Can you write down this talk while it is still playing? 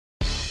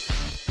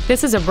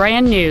This is a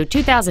brand new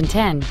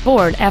 2010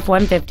 Ford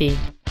F-150.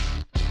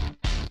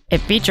 It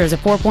features a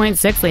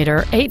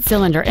 4.6-liter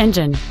 8-cylinder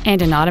engine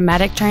and an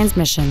automatic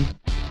transmission.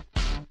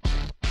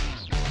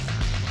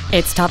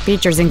 Its top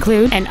features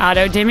include an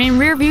auto-dimming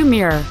rearview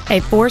mirror, a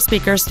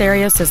 4-speaker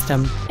stereo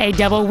system, a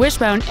double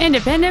wishbone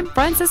independent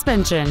front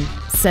suspension,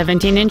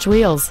 17-inch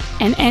wheels,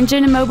 an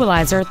engine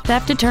immobilizer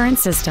theft deterrent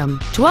system,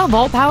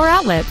 12-volt power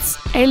outlets,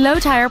 a low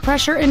tire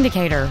pressure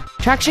indicator,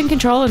 traction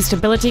control and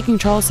stability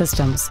control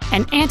systems,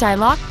 an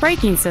anti-lock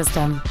braking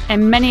system,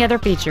 and many other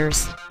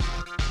features.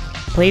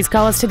 Please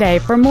call us today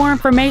for more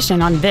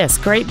information on this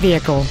great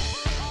vehicle.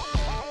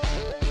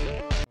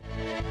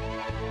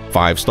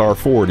 5-Star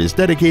Ford is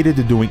dedicated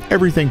to doing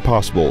everything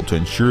possible to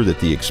ensure that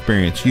the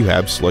experience you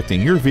have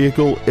selecting your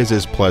vehicle is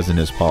as pleasant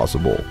as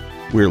possible.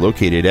 We're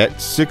located at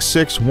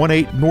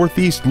 6618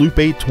 Northeast Loop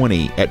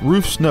 820 at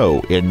Roof Snow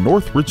in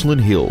North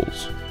Richland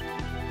Hills.